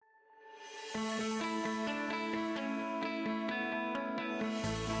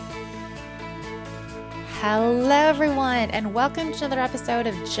Hello, everyone, and welcome to another episode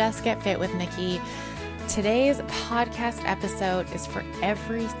of Just Get Fit with Nikki. Today's podcast episode is for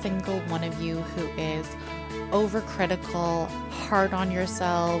every single one of you who is overcritical, hard on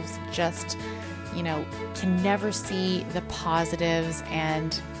yourselves, just, can never see the positives.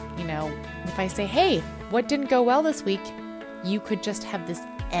 And, if I say, hey, what didn't go well this week? You could just have this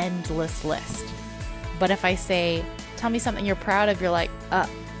endless list. But if I say, tell me something you're proud of, you're like,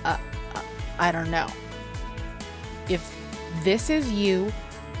 I don't know. If this is you,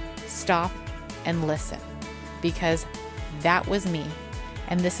 stop and listen, because that was me.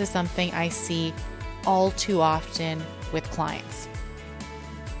 And this is something I see all too often with clients.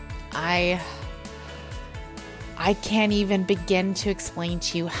 I can't even begin to explain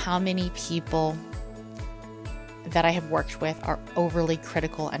to you how many people that I have worked with are overly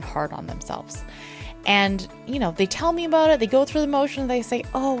critical and hard on themselves. And, they tell me about it, they go through the motions, they say,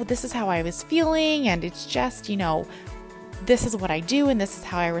 oh, this is how I was feeling, and it's just, this is what I do, and this is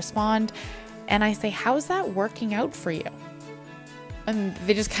how I respond. And I say, how's that working out for you? And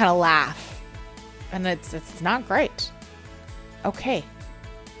they just kind of laugh. And it's not great. Okay,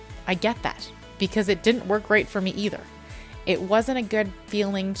 I get that, because it didn't work great for me either. It wasn't a good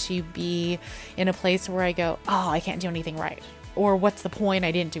feeling to be in a place where I go, oh, I can't do anything right. Or what's the point?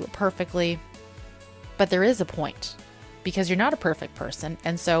 I didn't do it perfectly. But there is a point, because you're not a perfect person.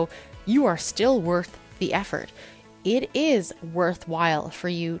 And so you are still worth the effort. It is worthwhile for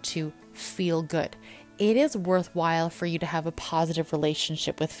you to feel good. It is worthwhile for you to have a positive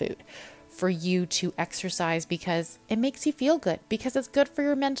relationship with food, for you to exercise because it makes you feel good, because it's good for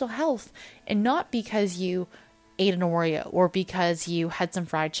your mental health, and not because you ate an Oreo or because you had some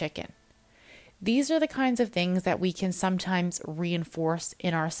fried chicken. These are the kinds of things that we can sometimes reinforce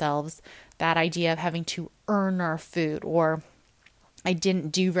in ourselves. That idea of having to earn our food, or I didn't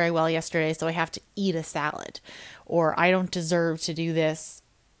do very well yesterday, so I have to eat a salad, or I don't deserve to do this.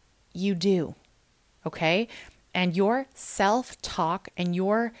 You do, okay? And your self-talk and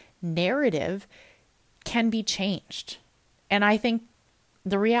your narrative can be changed. And I think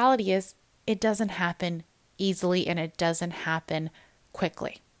the reality is it doesn't happen easily, and it doesn't happen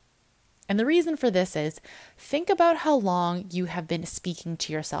quickly. And the reason for this is, think about how long you have been speaking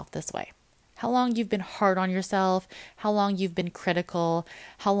to yourself this way. How long you've been hard on yourself, how long you've been critical,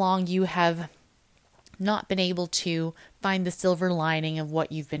 how long you have not been able to find the silver lining of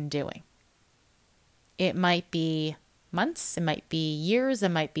what you've been doing. It might be months, it might be years, it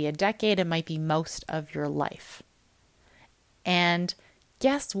might be a decade, it might be most of your life. And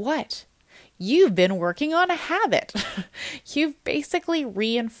guess what? You've been working on a habit. You've basically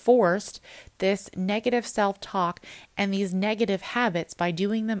reinforced this negative self-talk and these negative habits by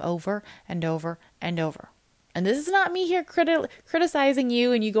doing them over and over and over. And this is not me here criticizing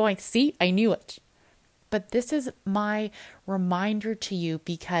you and you going, see, I knew it. But this is my reminder to you,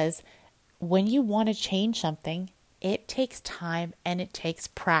 because when you want to change something, it takes time and it takes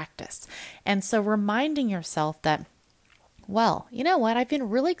practice. And so reminding yourself that, well, you know what? I've been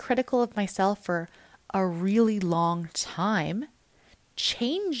really critical of myself for a really long time.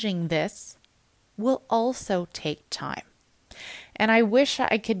 Changing this will also take time. And I wish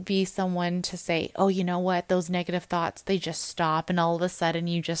I could be someone to say, oh, you know what? Those negative thoughts, they just stop. And all of a sudden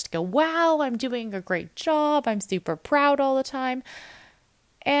you just go, wow, I'm doing a great job. I'm super proud all the time.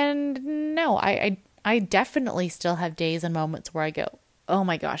 And no, I definitely still have days and moments where I go, oh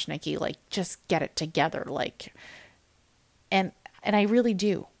my gosh, Nikki, just get it together. And I really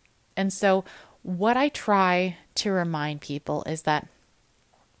do. And so what I try to remind people is that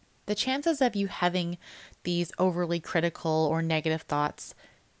the chances of you having these overly critical or negative thoughts,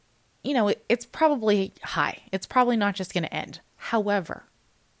 it's probably high. It's probably not just going to end. However,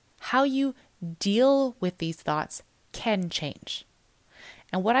 how you deal with these thoughts can change.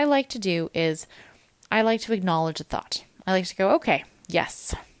 And what I like to do is I like to acknowledge the thought. I like to go, okay,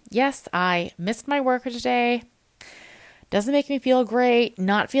 yes, I missed my workout today. Doesn't make me feel great,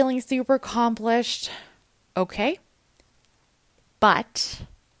 not feeling super accomplished. Okay. But,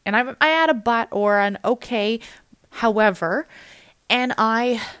 and I add a but or an okay, however, and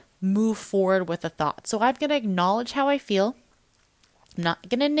I move forward with the thought. So I'm going to acknowledge how I feel. I'm not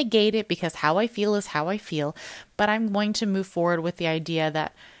going to negate it, because how I feel is how I feel, but I'm going to move forward with the idea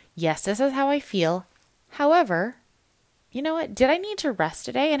that, yes, this is how I feel. However, you know what? Did I need to rest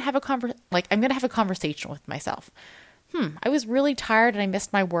today and have I'm going to have a conversation with myself. I was really tired and I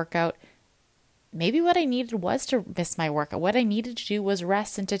missed my workout. Maybe what I needed was to miss my workout. What I needed to do was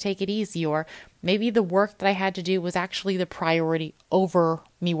rest and to take it easy. Or maybe the work that I had to do was actually the priority over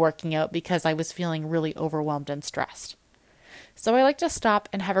me working out because I was feeling really overwhelmed and stressed. So I like to stop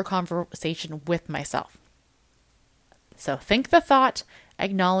and have a conversation with myself. So think the thought,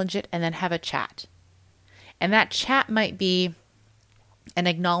 acknowledge it, and then have a chat. And that chat might be an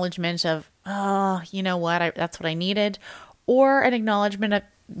acknowledgement of, oh, you know what, that's what I needed. Or an acknowledgement of,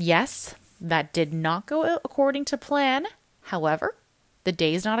 yes, that did not go according to plan. However, the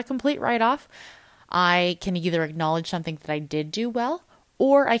day is not a complete write-off. I can either acknowledge something that I did do well,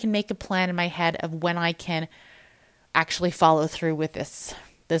 or I can make a plan in my head of when I can actually follow through with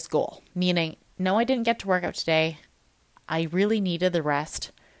this goal. Meaning, no, I didn't get to work out today. I really needed the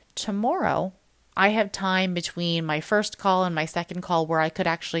rest. Tomorrow, I have time between my first call and my second call where I could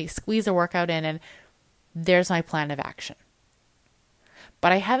actually squeeze a workout in, and there's my plan of action.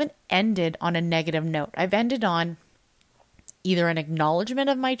 But I haven't ended on a negative note. I've ended on either an acknowledgement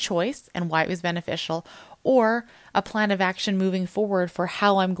of my choice and why it was beneficial, or a plan of action moving forward for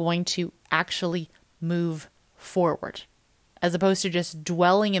how I'm going to actually move forward, as opposed to just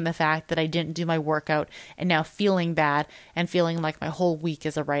dwelling in the fact that I didn't do my workout and now feeling bad and feeling like my whole week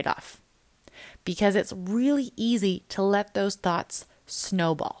is a write-off. Because it's really easy to let those thoughts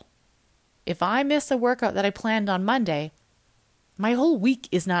snowball. If I miss a workout that I planned on Monday, my whole week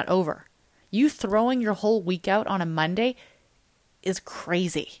is not over. You throwing your whole week out on a Monday is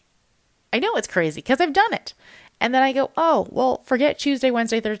crazy. I know it's crazy because I've done it. And then I go, oh, well, forget Tuesday,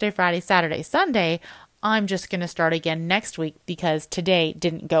 Wednesday, Thursday, Friday, Saturday, Sunday. I'm just going to start again next week because today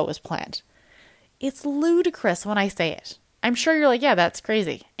didn't go as planned. It's ludicrous when I say it. I'm sure you're like, yeah, that's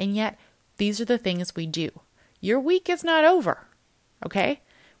crazy. And yet, these are the things we do. Your week is not over, okay?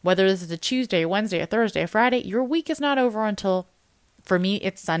 Whether this is a Tuesday, or Wednesday, or Thursday, or Friday, your week is not over until, for me,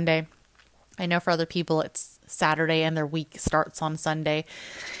 it's Sunday. I know for other people it's Saturday and their week starts on Sunday.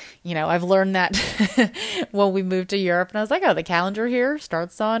 You know, I've learned that when we moved to Europe, and I was like, oh, the calendar here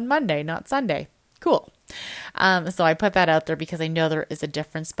starts on Monday, not Sunday. Cool. So I put that out there because I know there is a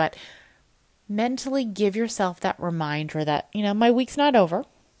difference, but mentally give yourself that reminder that, you know, my week's not over.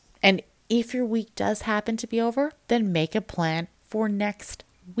 And if your week does happen to be over, then make a plan for next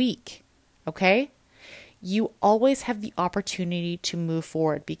week. Okay? You always have the opportunity to move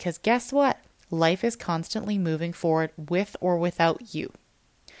forward because guess what? Life is constantly moving forward with or without you.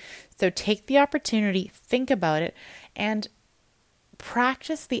 So take the opportunity, think about it, and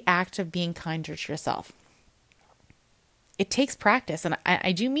practice the act of being kinder to yourself. It takes practice, and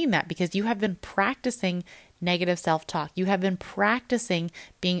I do mean that because you have been practicing negative self-talk. You have been practicing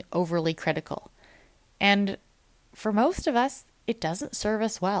being overly critical. And for most of us, it doesn't serve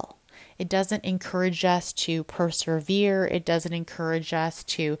us well. It doesn't encourage us to persevere. It doesn't encourage us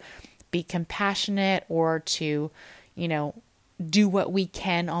to be compassionate or to, you know, do what we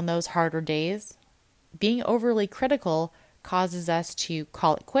can on those harder days. Being overly critical causes us to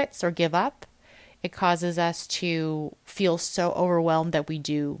call it quits or give up. It causes us to feel so overwhelmed that we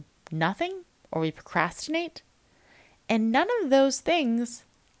do nothing or we procrastinate. And none of those things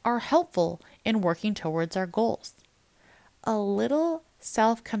are helpful in working towards our goals. A little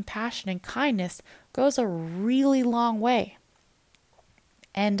self-compassion and kindness goes a really long way.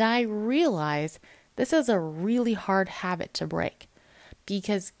 And I realize this is a really hard habit to break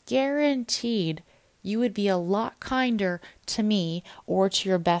because guaranteed you would be a lot kinder to me or to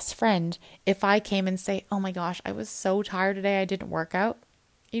your best friend if I came and say, oh my gosh, I was so tired today, I didn't work out.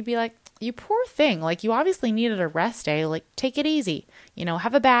 You'd be like, you poor thing. Like, you obviously needed a rest day. Like, take it easy. You know,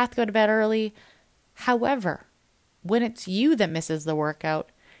 have a bath, go to bed early. However, when it's you that misses the workout,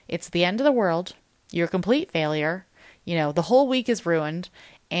 it's the end of the world. You're a complete failure. You know, the whole week is ruined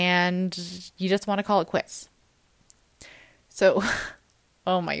and you just want to call it quits. So,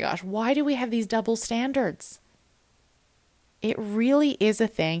 oh my gosh, why do we have these double standards? It really is a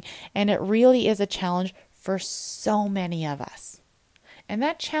thing, and it really is a challenge for so many of us. And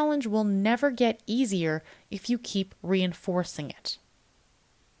that challenge will never get easier if you keep reinforcing it.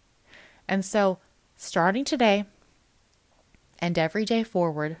 And so, starting today and every day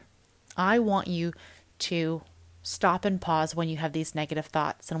forward, I want you to stop and pause when you have these negative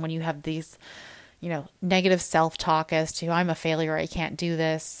thoughts and when you have these, you know, negative self-talk as to, I'm a failure, I can't do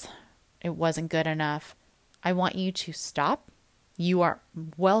this, it wasn't good enough. I want you to stop. You are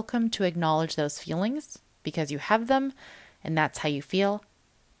welcome to acknowledge those feelings because you have them and that's how you feel.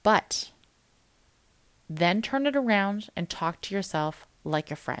 But then turn it around and talk to yourself like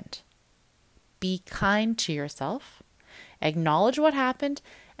a friend. Be kind to yourself, acknowledge what happened,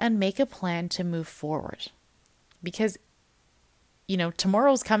 and make a plan to move forward. Because, you know,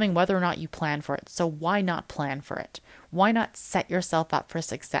 tomorrow's coming whether or not you plan for it. So why not plan for it? Why not set yourself up for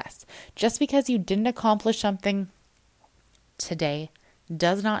success? Just because you didn't accomplish something today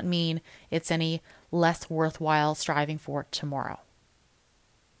does not mean it's any less worthwhile striving for it tomorrow.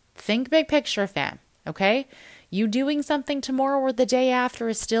 Think big picture, fam, okay? You doing something tomorrow or the day after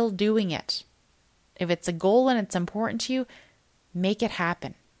is still doing it. If it's a goal and it's important to you, make it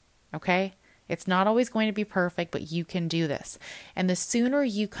happen. Okay? It's not always going to be perfect, but you can do this. And the sooner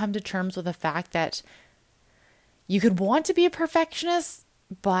you come to terms with the fact that you could want to be a perfectionist,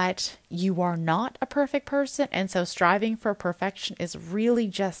 but you are not a perfect person, and so striving for perfection is really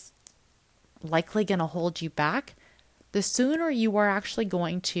just likely going to hold you back, the sooner you are actually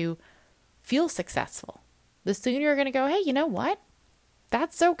going to feel successful. The sooner you're going to go, hey, you know what?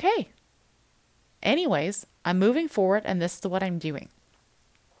 That's okay. Anyways, I'm moving forward and this is what I'm doing.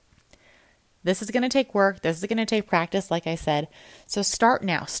 This is going to take work. This is going to take practice, like I said. So start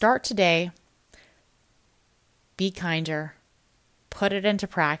now. Start today. Be kinder. Put it into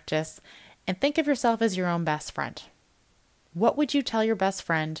practice. And think of yourself as your own best friend. What would you tell your best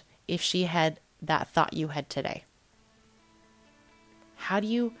friend if she had that thought you had today? How do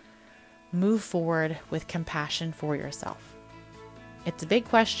you move forward with compassion for yourself? It's a big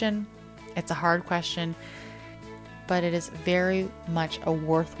question. It's a hard question. But it is very much a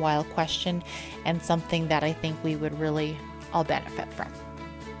worthwhile question and something that I think we would really all benefit from.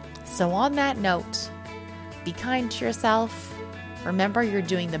 So on that note, be kind to yourself. Remember, you're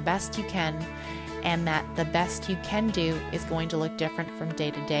doing the best you can, and that the best you can do is going to look different from day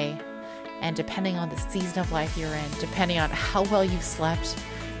to day. And depending on the season of life you're in, depending on how well you slept,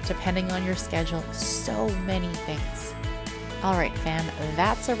 depending on your schedule, so many things. All right, fam,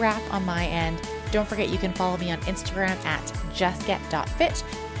 that's a wrap on my end. Don't forget you can follow me on Instagram at justget.fit.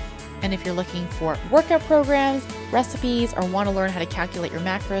 And if you're looking for workout programs, recipes, or want to learn how to calculate your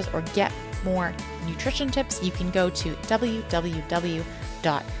macros or get more nutrition tips, you can go to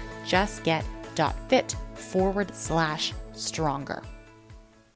www.justget.fit/stronger.